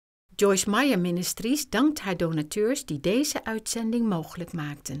Joyce Meyer Ministries dankt haar donateurs die deze uitzending mogelijk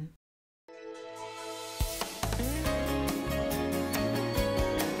maakten.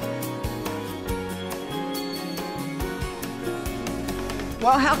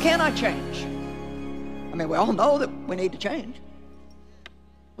 Well, how can I change? I mean, we all know that we need to change.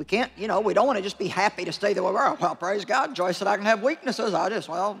 We can't, we don't want to just be happy to stay the way we are. Well, praise God, Joyce said I can have weaknesses.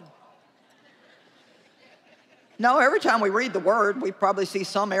 No, every time we read the Word, we probably see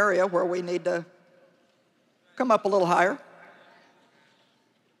some area where we need to come up a little higher.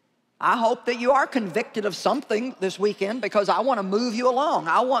 I hope that you are convicted of something this weekend because I want to move you along.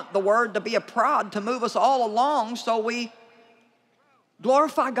 I want the Word to be a prod to move us all along so we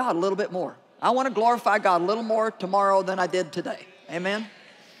glorify God a little bit more. I want to glorify God a little more tomorrow than I did today. Amen?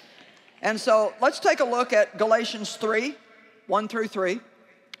 And so let's take a look at Galatians 3, 1 through 3.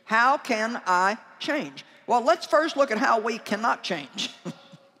 How can I change? Well, let's first look at how we cannot change.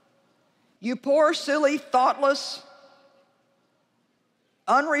 You poor, silly, thoughtless,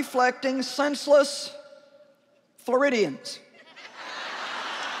 unreflecting, senseless Floridians.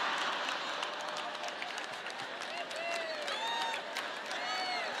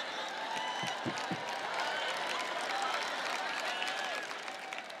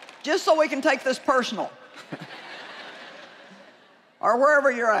 Just so we can take this personal, or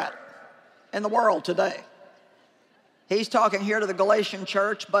wherever you're at in the world today. He's talking here to the Galatian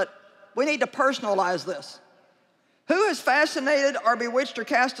church, but we need to personalize this. Who has fascinated or bewitched or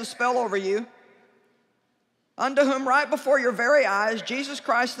cast a spell over you, unto whom right before your very eyes Jesus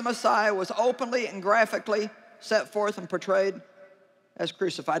Christ the Messiah was openly and graphically set forth and portrayed as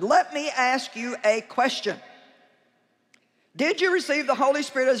crucified? Let me ask you a question. Did you receive the Holy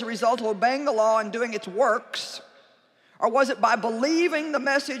Spirit as a result of obeying the law and doing its works? Or was it by believing the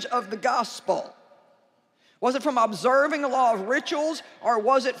message of the gospel? Was it from observing the law of rituals, or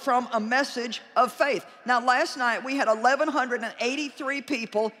was it from a message of faith? Now, last night we had 1,183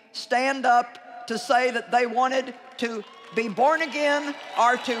 people stand up to say that they wanted to be born again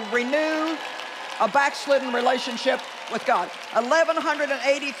or to renew a backslidden relationship with God.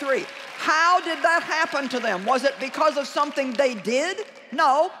 1,183. How did that happen to them? Was it because of something they did?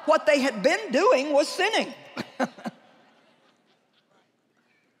 No, what they had been doing was sinning.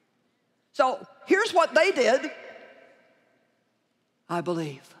 So here's what they did. I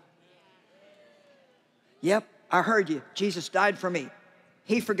believe. Yep, I heard you. Jesus died for me.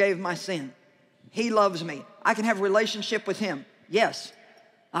 He forgave my sin. He loves me. I can have a relationship with Him. Yes,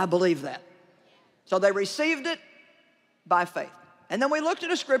 I believe that. So they received it by faith. And then we looked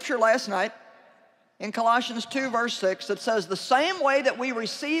at a scripture last night in Colossians 2, verse 6, that says, the same way that we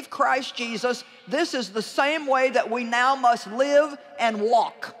receive Christ Jesus, this is the same way that we now must live and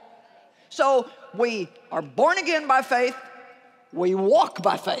walk. So we are born again by faith, we walk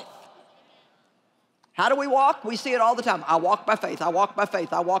by faith. How do we walk? We see it all the time. I walk by faith, I walk by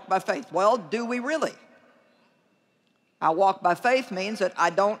faith, I walk by faith. Well, do we really? I walk by faith means that I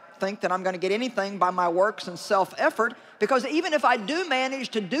don't think that I'm going to get anything by my works and self-effort, because even if I do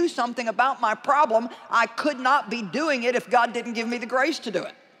manage to do something about my problem, I could not be doing it if God didn't give me the grace to do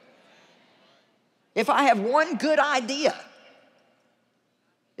it. If I have one good idea,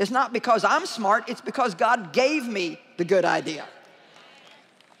 it's not because I'm smart, it's because God gave me the good idea.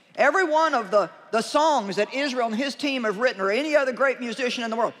 Every one of the songs that Israel and his team have written, or any other great musician in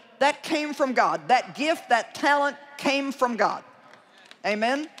the world, that came from God. That gift, that talent came from God.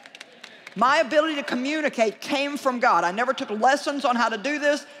 Amen? My ability to communicate came from God. I never took lessons on how to do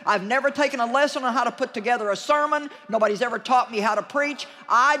this. I've never taken a lesson on how to put together a sermon. Nobody's ever taught me how to preach.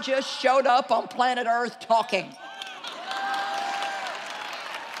 I just showed up on planet Earth talking.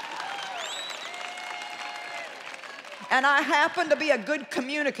 And I happen to be a good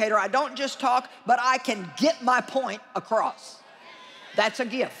communicator. I don't just talk, but I can get my point across. That's a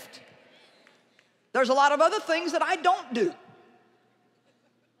gift. There's a lot of other things that I don't do.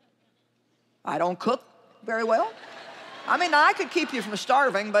 I don't cook very well. I mean, I could keep you from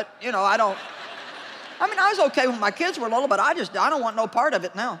starving, but, I don't. I mean, I was okay when my kids were little, but I don't want no part of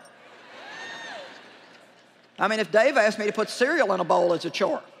it now. I mean, if Dave asked me to put cereal in a bowl, it's a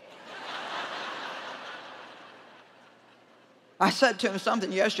chore. I said to him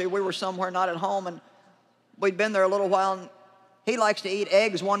something yesterday. We were somewhere not at home, and we'd been there a little while, and he likes to eat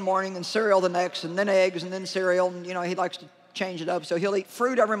eggs one morning and cereal the next, and then eggs and then cereal, and, he likes to change it up. So he'll eat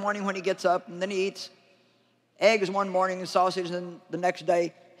fruit every morning when he gets up, and then he eats eggs one morning and sausage, and then the next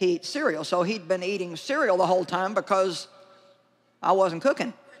day he eats cereal. So he'd been eating cereal the whole time because I wasn't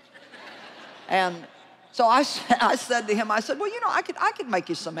cooking. And so I said to him, I said, well, I could make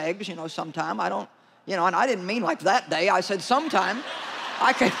you some eggs, sometime. I don't, and I didn't mean like that day. I said sometime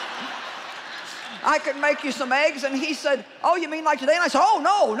I I could make you some eggs. And he said, oh, you mean like today? And I said, oh,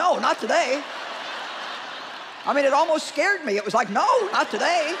 no, not today. I mean, it almost scared me. It was like, no, not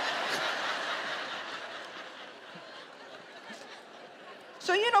today.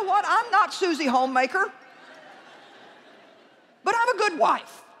 So you know what? I'm not Susie Homemaker, but I'm a good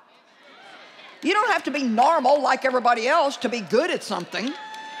wife. You don't have to be normal like everybody else to be good at something.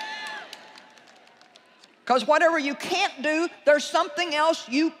 Because whatever you can't do, there's something else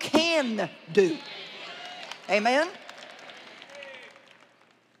you can do. Amen?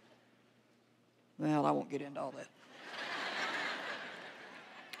 Well, I won't get into all that.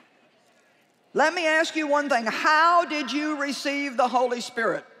 Let me ask you one thing. How did you receive the Holy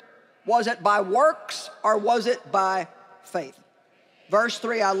Spirit? Was it by works or was it by faith? Verse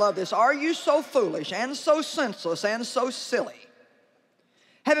 3, I love this. Are you so foolish and so senseless and so silly?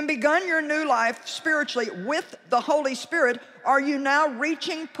 Having begun your new life spiritually with the Holy Spirit, are you now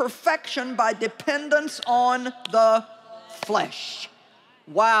reaching perfection by dependence on the flesh?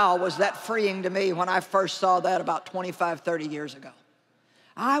 Wow, was that freeing to me when I first saw that about 25, 30 years ago.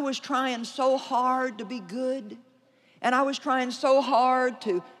 I was trying so hard to be good, and I was trying so hard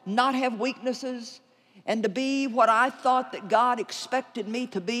to not have weaknesses and to be what I thought that God expected me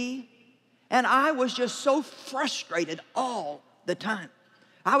to be, and I was just so frustrated all the time.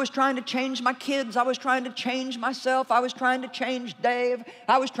 I was trying to change my kids. I was trying to change myself. I was trying to change Dave.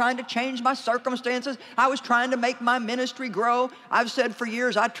 I was trying to change my circumstances. I was trying to make my ministry grow. I've said for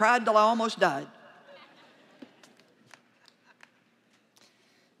years, I tried till I almost died.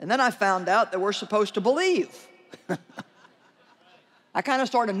 And then I found out that we're supposed to believe. I kind of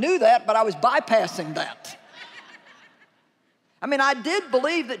sort of knew that, but I was bypassing that. I mean, I did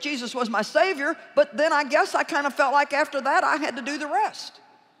believe that Jesus was my Savior, but then I guess I kind of felt like after that I had to do the rest.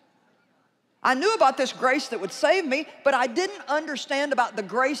 I knew about this grace that would save me, but I didn't understand about the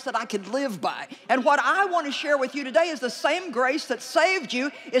grace that I could live by. And what I want to share with you today is the same grace that saved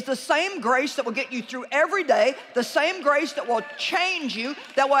you is the same grace that will get you through every day, the same grace that will change you,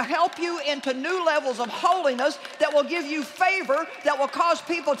 that will help you into new levels of holiness, that will give you favor, that will cause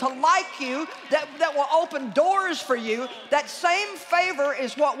people to like you, that will open doors for you. That same favor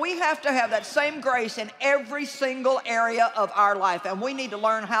is what we have to have, that same grace in every single area of our life. And we need to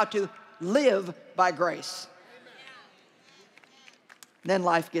learn how to live by grace. Then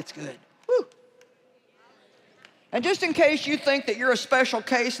life gets good. Woo. And just in case you think that you're a special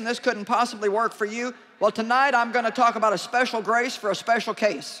case and this couldn't possibly work for you, well, tonight I'm going to talk about a special grace for a special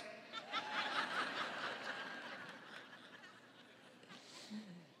case.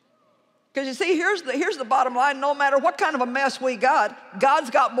 Because you see, here's the bottom line. No matter what kind of a mess we got, God's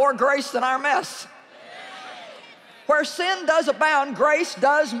got more grace than our mess. Where sin does abound, grace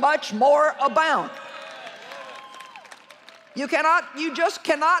does much more abound. You just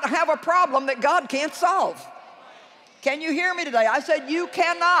cannot have a problem that God can't solve. Can you hear me today? I said you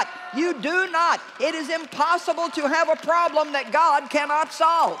cannot. You do not. It is impossible to have a problem that God cannot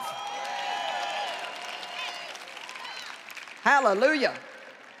solve. Hallelujah.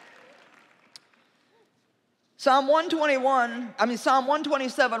 Psalm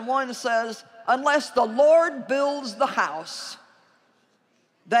 127:1 says, unless the Lord builds the house,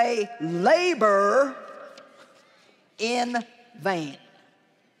 they labor in vain.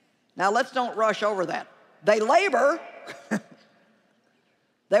 Now let's don't rush over that. They labor,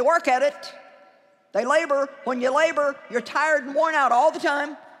 they work at it, they labor. When you labor, you're tired and worn out all the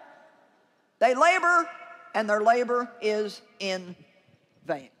time. They labor, and their labor is in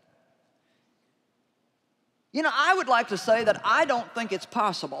vain. You know, I would like to say that I don't think it's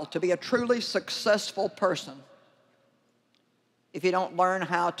possible to be a truly successful person if you don't learn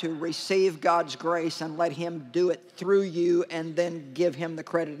how to receive God's grace and let Him do it through you and then give Him the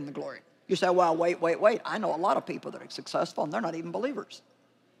credit and the glory. You say, well, wait. I know a lot of people that are successful and they're not even believers.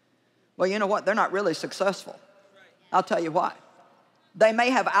 Well, you know what? They're not really successful. I'll tell you why. They may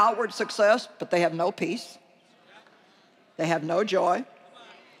have outward success, but they have no peace. They have no joy.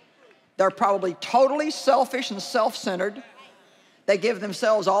 They're probably totally selfish and self-centered. They give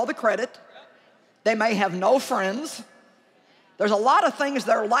themselves all the credit. They may have no friends. There's a lot of things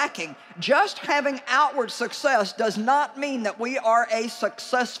they're lacking. Just having outward success does not mean that we are a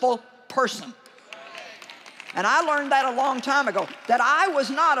successful person. And I learned that a long time ago, that I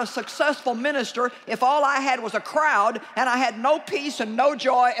was not a successful minister if all I had was a crowd and I had no peace and no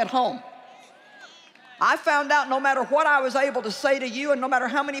joy at home. I found out no matter what I was able to say to you and no matter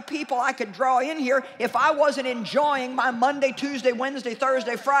how many people I could draw in here, if I wasn't enjoying my Monday, Tuesday, Wednesday,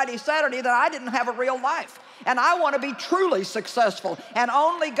 Thursday, Friday, Saturday, then I didn't have a real life. And I want to be truly successful, and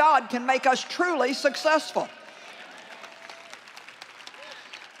only God can make us truly successful.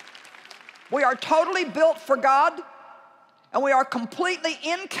 We are totally built for God, and we are completely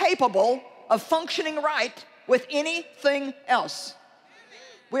incapable of functioning right with anything else.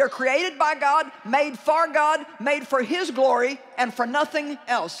 We are created by God, made for His glory, and for nothing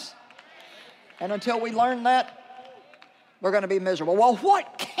else. And until we learn that, we're going to be miserable. Well,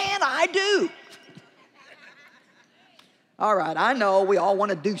 what can I do? All right, I know we all want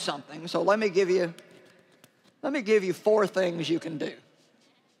to do something, so let me give you 4 things you can do.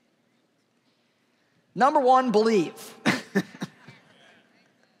 Number 1, believe.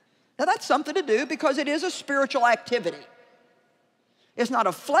 Now that's something to do because it is a spiritual activity. It's not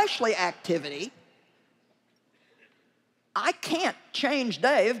a fleshly activity. I can't change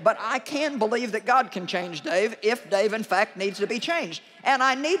Dave, but I can believe that God can change Dave if Dave, in fact, needs to be changed. And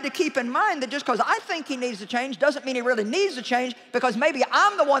I need to keep in mind that just because I think he needs to change doesn't mean he really needs to change, because maybe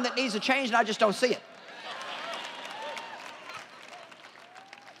I'm the one that needs to change and I just don't see it.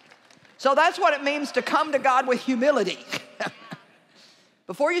 So that's what it means to come to God with humility.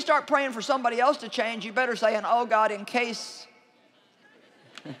 Before you start praying for somebody else to change, you better say, "Oh God, in case..."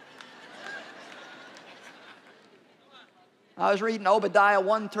 I was reading Obadiah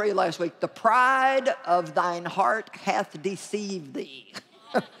 1:3 last week. "The pride of thine heart hath deceived thee."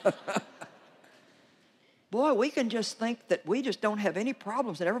 Boy, we can just think that we just don't have any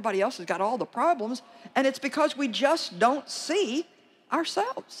problems and everybody else has got all the problems, and it's because we just don't see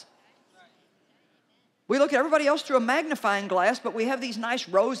ourselves. We look at everybody else through a magnifying glass, but we have these nice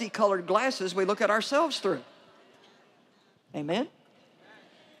rosy colored glasses we look at ourselves through. Amen?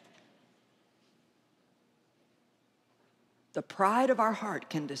 The pride of our heart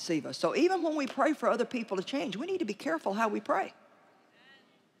can deceive us. So even when we pray for other people to change, we need to be careful how we pray.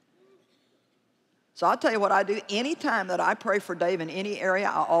 So I'll tell you what I do. Anytime that I pray for Dave in any area,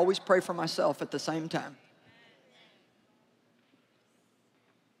 I always pray for myself at the same time.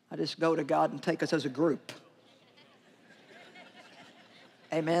 I just go to God and take us as a group.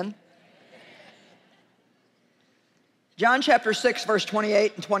 Amen? John chapter 6, verse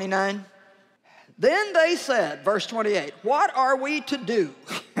 28 and 29. Then they said, verse 28, "What are we to do?"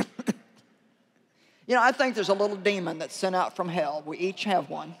 You know, I think there's a little demon that's sent out from hell. We each have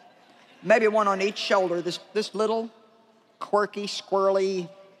one. Maybe one on each shoulder. This little quirky, squirrely,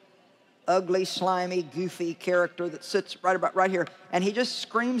 ugly, slimy, goofy character that sits right here. And he just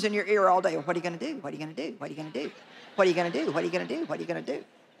screams in your ear all day. "What are you going to do? What are you going to do? What are you going to do? What are you going to do? What are you going to do? What are you going to do?"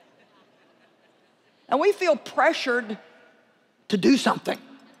 And we feel pressured to do something.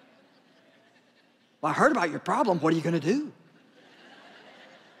 "Well, I heard about your problem. What are you going to do?"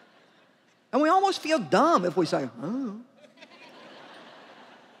 And we almost feel dumb if we say, "Oh."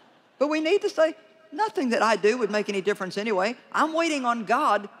 But we need to say, nothing that I do would make any difference anyway. I'm waiting on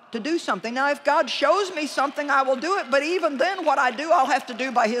God to do something. Now, if God shows me something, I will do it. But even then, what I do, I'll have to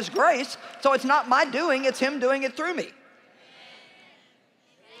do by His grace. So it's not my doing, it's Him doing it through me.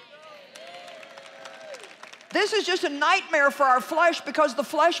 This is just a nightmare for our flesh because the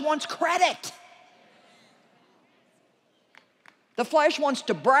flesh wants credit. The flesh wants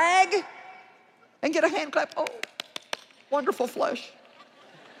to brag and get a hand clap. "Oh, wonderful flesh."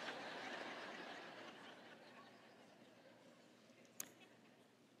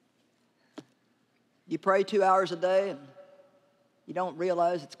 You pray 2 hours a day and you don't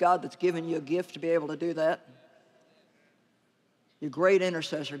realize it's God that's given you a gift to be able to do that. You're a great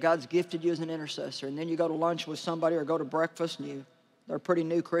intercessor. God's gifted you as an intercessor. And then you go to lunch with somebody or go to breakfast and they're a pretty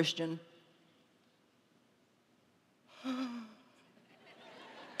new Christian.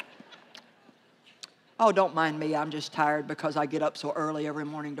 "Oh, don't mind me. I'm just tired because I get up so early every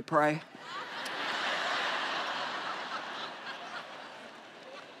morning to pray."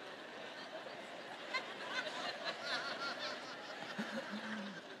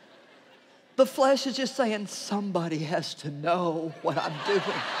 The flesh is just saying, somebody has to know what I'm doing.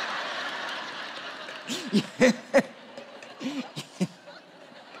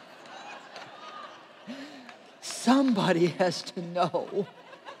 Somebody has to know.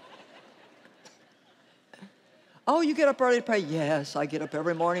 "Oh, you get up early to pray?" "Yes, I get up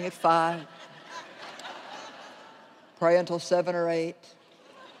every morning at 5. Pray until 7 or 8.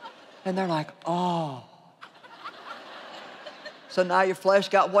 And they're like, "Oh." So now your flesh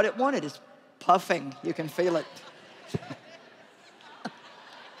got what it wanted. It's puffing. You can feel it.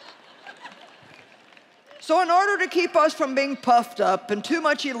 So in order to keep us from being puffed up and too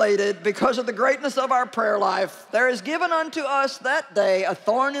much elated because of the greatness of our prayer life, there is given unto us that day a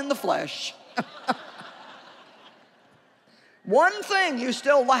thorn in the flesh. One thing you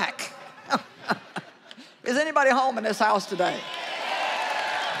still lack. Is anybody home in this house today?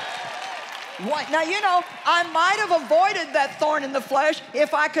 What? Now, you know, I might have avoided that thorn in the flesh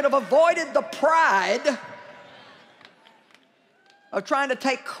if I could have avoided the pride of trying to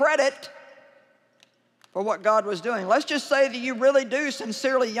take credit for what God was doing. Let's just say that you really do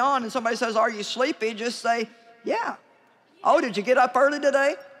sincerely yawn and somebody says, "Are you sleepy?" Just say, "Yeah." "Oh, did you get up early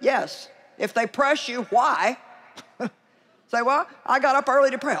today?" "Yes." If they press you, "Why?" Say, "Well, I got up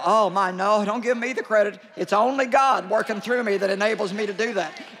early to pray." "Oh, no, don't give me the credit. It's only God working through me that enables me to do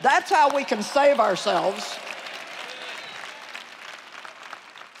that." That's how we can save ourselves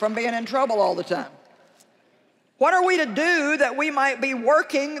from being in trouble all the time. What are we to do that we might be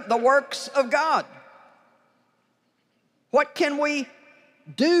working the works of God? What can we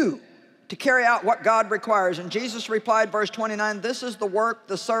do to carry out what God requires? And Jesus replied, verse 29, "This is the work,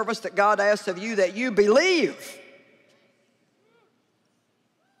 the service that God asks of you, that you believe."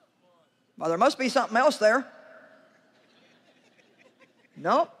 Well, there must be something else there.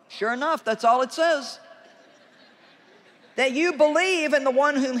 No, sure enough, that's all it says. That you believe in the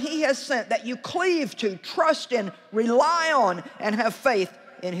one whom He has sent, that you cleave to, trust in, rely on, and have faith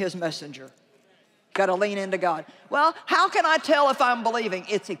in His messenger. Got to lean into God. Well, how can I tell if I'm believing?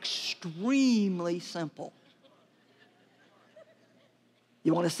 It's extremely simple.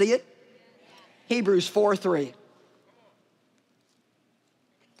 You want to see it? Hebrews 4:3.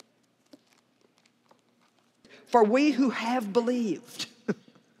 "For we who have believed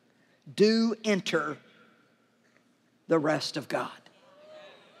do enter the rest of God."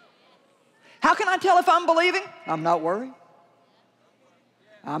 How can I tell if I'm believing? I'm not worried.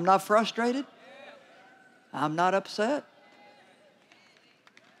 I'm not frustrated. I'm not upset.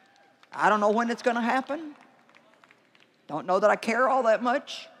 I don't know when it's going to happen. Don't know that I care all that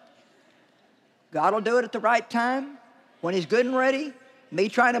much. God will do it at the right time, when He's good and ready. Me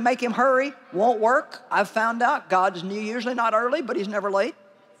trying to make Him hurry won't work. I've found out God's usually not early, but He's never late.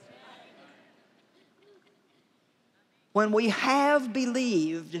 When we have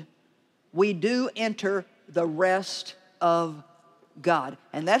believed, we do enter the rest of God.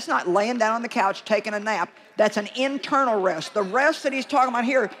 And that's not laying down on the couch taking a nap. That's an internal rest. The rest that he's talking about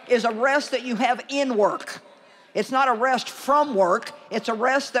here is a rest that you have in work. It's not a rest from work. It's a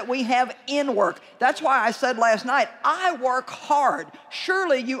rest that we have in work. That's why I said last night, I work hard.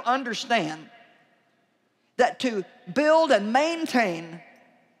 Surely you understand that to build and maintain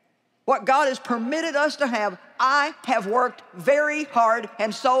what God has permitted us to have, I have worked very hard,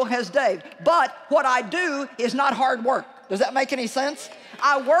 and so has Dave. But what I do is not hard work. Does that make any sense?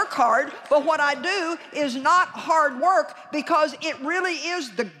 I work hard, but what I do is not hard work, because it really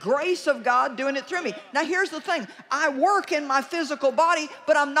is the grace of God doing it through me. Now here's the thing. I work in my physical body,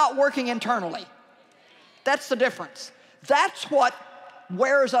 but I'm not working internally. That's the difference. That's what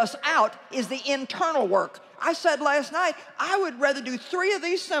wears us out, is the internal work. I said last night, I would rather do 3 of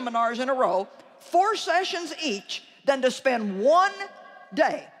these seminars in a row, 4 sessions each, than to spend one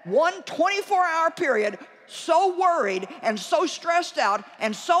day, one 24-hour period, so worried and so stressed out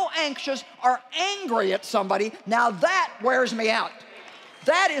and so anxious or angry at somebody. Now that wears me out.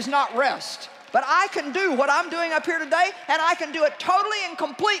 That is not rest. But I can do what I'm doing up here today, and I can do it totally and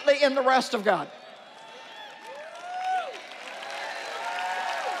completely in the rest of God.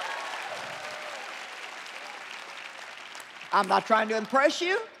 I'm not trying to impress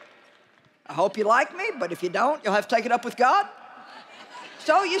you. I hope you like me, but if you don't, you'll have to take it up with God.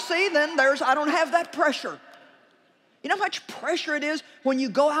 So you see, then I don't have that pressure. You know how much pressure it is when you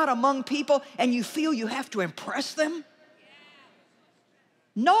go out among people and you feel you have to impress them?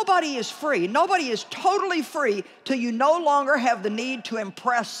 Nobody is free. Nobody is totally free till you no longer have the need to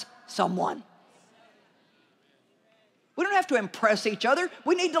impress someone. We don't have to impress each other.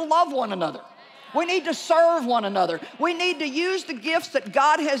 We need to love one another. We need to serve one another. We need to use the gifts that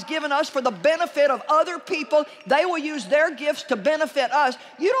God has given us for the benefit of other people. They will use their gifts to benefit us.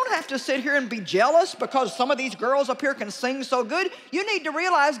 You don't have to sit here and be jealous because some of these girls up here can sing so good. You need to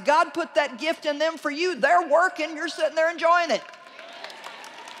realize God put that gift in them for you. They're working. You're sitting there enjoying it.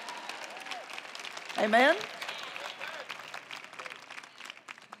 Amen?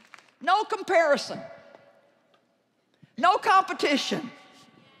 No comparison. No competition.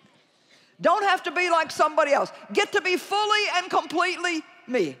 Don't have to be like somebody else. Get to be fully and completely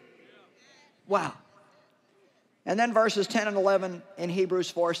me. Wow. And then verses 10 and 11 in Hebrews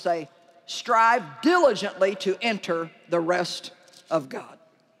 4 say, strive diligently to enter the rest of God.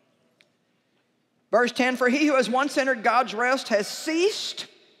 Verse 10, for he who has once entered God's rest has ceased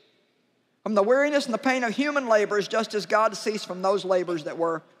from the weariness and the pain of human labors, just as God ceased from those labors that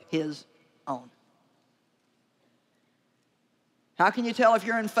were his own. How can you tell if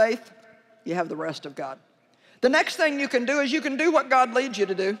you're in faith? You have the rest of God. The next thing you can do is you can do what God leads you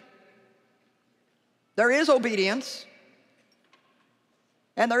to do. There is obedience.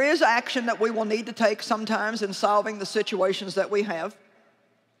 And there is action that we will need to take sometimes in solving the situations that we have.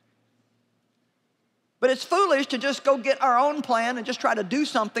 But it's foolish to just go get our own plan and just try to do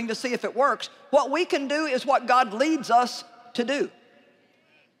something to see if it works. What we can do is what God leads us to do.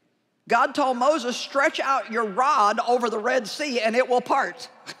 God told Moses, stretch out your rod over the Red Sea and it will part.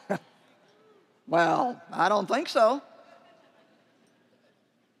 Well, I don't think so.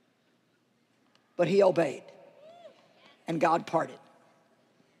 But he obeyed, and God parted.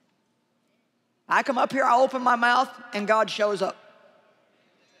 I come up here, I open my mouth, and God shows up.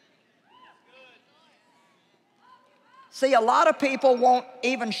 See, a lot of people won't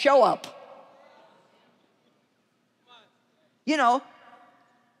even show up. You know,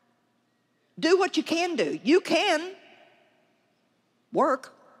 do what you can do. You can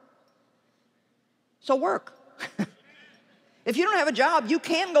work, so work. If you don't have a job, you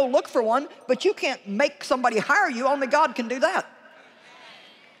can go look for one, but you can't make somebody hire you. Only God can do that.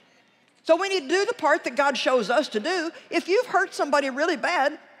 So we need to do the part that God shows us to do. If you've hurt somebody really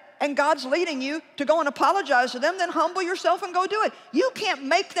bad and God's leading you to go and apologize to them, then humble yourself and go do it. You can't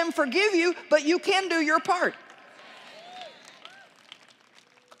make them forgive you, but you can do your part.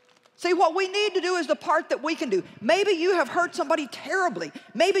 See, what we need to do is the part that we can do. Maybe you have hurt somebody terribly.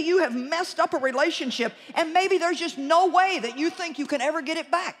 Maybe you have messed up a relationship, and maybe there's just no way that you think you can ever get it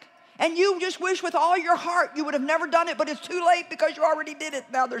back. And you just wish with all your heart you would have never done it, but it's too late because you already did it.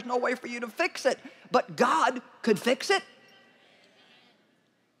 Now there's no way for you to fix it. But God could fix it.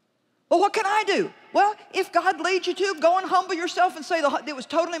 Well, what can I do? Well, if God leads you to, go and humble yourself and say, it was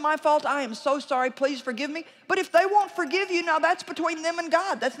totally my fault. I am so sorry. Please forgive me. But if they won't forgive you, now that's between them and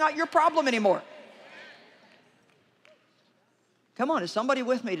God. That's not your problem anymore. Come on, is somebody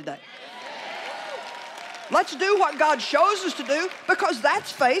with me today? Let's do what God shows us to do, because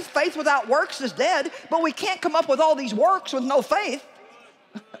that's faith. Faith without works is dead. But we can't come up with all these works with no faith.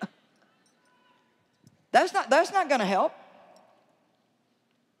 That's not going to help.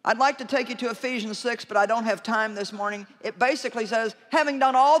 I'd like to take you to Ephesians 6, but I don't have time this morning. It basically says, having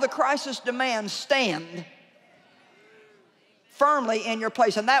done all the crisis demands, stand firmly in your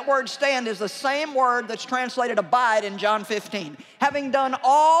place. And that word stand is the same word that's translated abide in John 15. Having done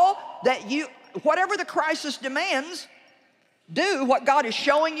all that whatever the crisis demands, do what God is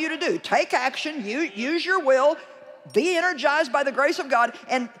showing you to do. Take action, use your will, be energized by the grace of God.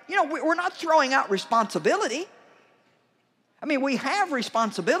 And, you know, we're not throwing out responsibility. I mean, we have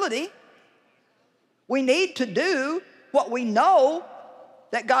responsibility. We need to do what we know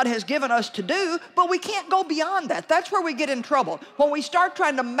that God has given us to do, but we can't go beyond that. That's where we get in trouble. When we start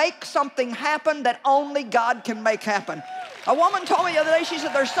trying to make something happen that only God can make happen. A woman told me the other day, she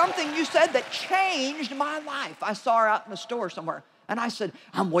said, there's something you said that changed my life. I saw her out in the store somewhere, and I said,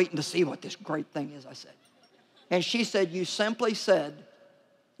 I'm waiting to see what this great thing is, I said. And she said, you simply said,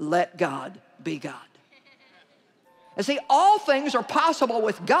 let God be God. And see, all things are possible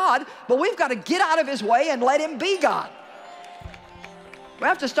with God, but we've got to get out of his way and let him be God. We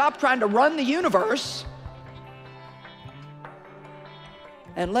have to stop trying to run the universe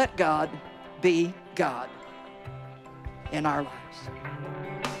and let God be God in our lives.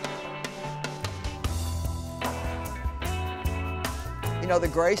 You know, the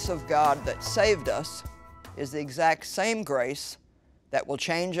grace of God that saved us is the exact same grace that will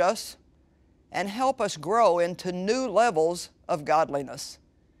change us and help us grow into new levels of godliness.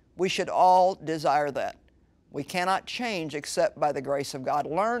 We should all desire that. We cannot change except by the grace of God.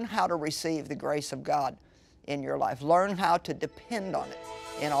 Learn how to receive the grace of God in your life. Learn how to depend on it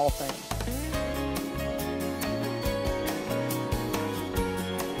in all things.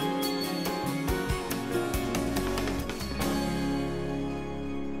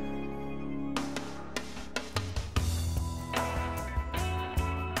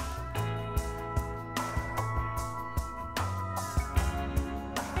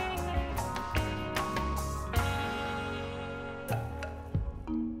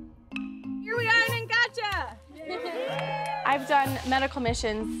 I've done medical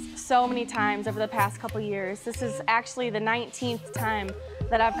missions so many times over the past couple years. This is actually the 19th time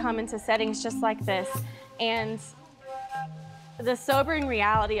that I've come into settings just like this. And the sobering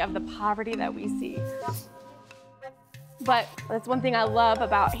reality of the poverty that we see. But that's one thing I love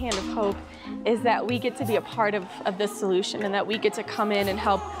about Hand of Hope, is that we get to be a part of this solution, and that we get to come in and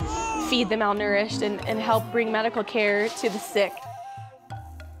help feed the malnourished and help bring medical care to the sick.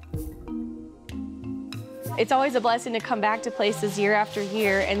 It's always a blessing to come back to places year after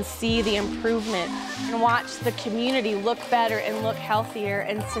year and see the improvement and watch the community look better and look healthier,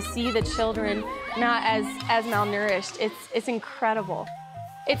 and to see the children not as malnourished. It's incredible.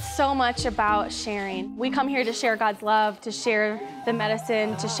 It's so much about sharing. We come here to share God's love, to share the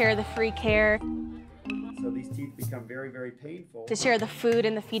medicine, to share the free care. So these teeth become very, very painful. To share the food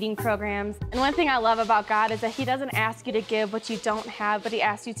and the feeding programs. And one thing I love about God is that He doesn't ask you to give what you don't have, but He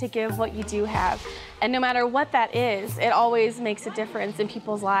asks you to give what you do have. And no matter what that is, it always makes a difference in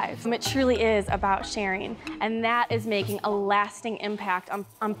people's lives. It truly is about sharing. And that is making a lasting impact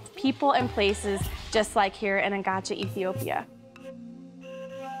on people and places just like here in Ngacha, Ethiopia.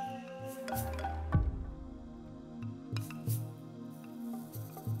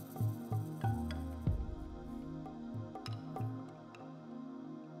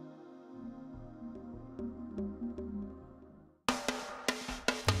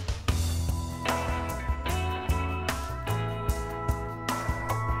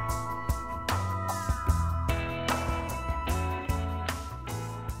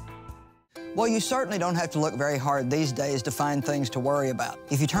 Well, you certainly don't have to look very hard these days to find things to worry about.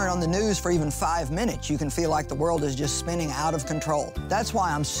 If you turn on the news for even 5 minutes, you can feel like the world is just spinning out of control. That's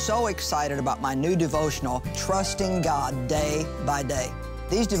why I'm so excited about my new devotional, Trusting God Day by Day.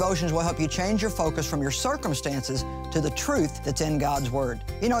 These devotions will help you change your focus from your circumstances to the truth that's in God's Word.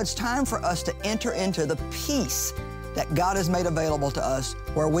 You know, it's time for us to enter into the peace that God has made available to us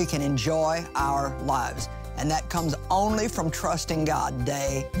where we can enjoy our lives. And that comes only from trusting God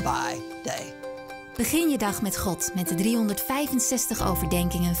day by day. Begin je dag met God met de 365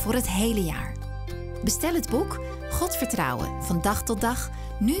 overdenkingen voor het hele jaar. Bestel het boek God vertrouwen van dag tot dag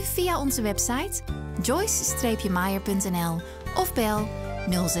nu via onze website Joyce-Meyer.nl of bel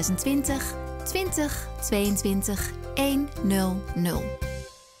 026 20 22 100.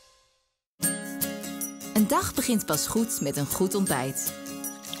 Een dag begint pas goed met een goed ontbijt.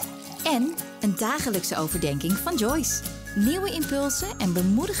 En een dagelijkse overdenking van Joyce. Nieuwe impulsen en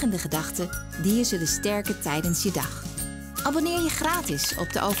bemoedigende gedachten die je zullen sterken tijdens je dag. Abonneer je gratis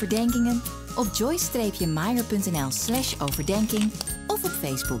op de overdenkingen op Joyce-Meyer.nl/overdenking of op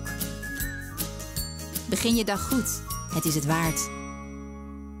Facebook. Begin je dag goed. Het is het waard.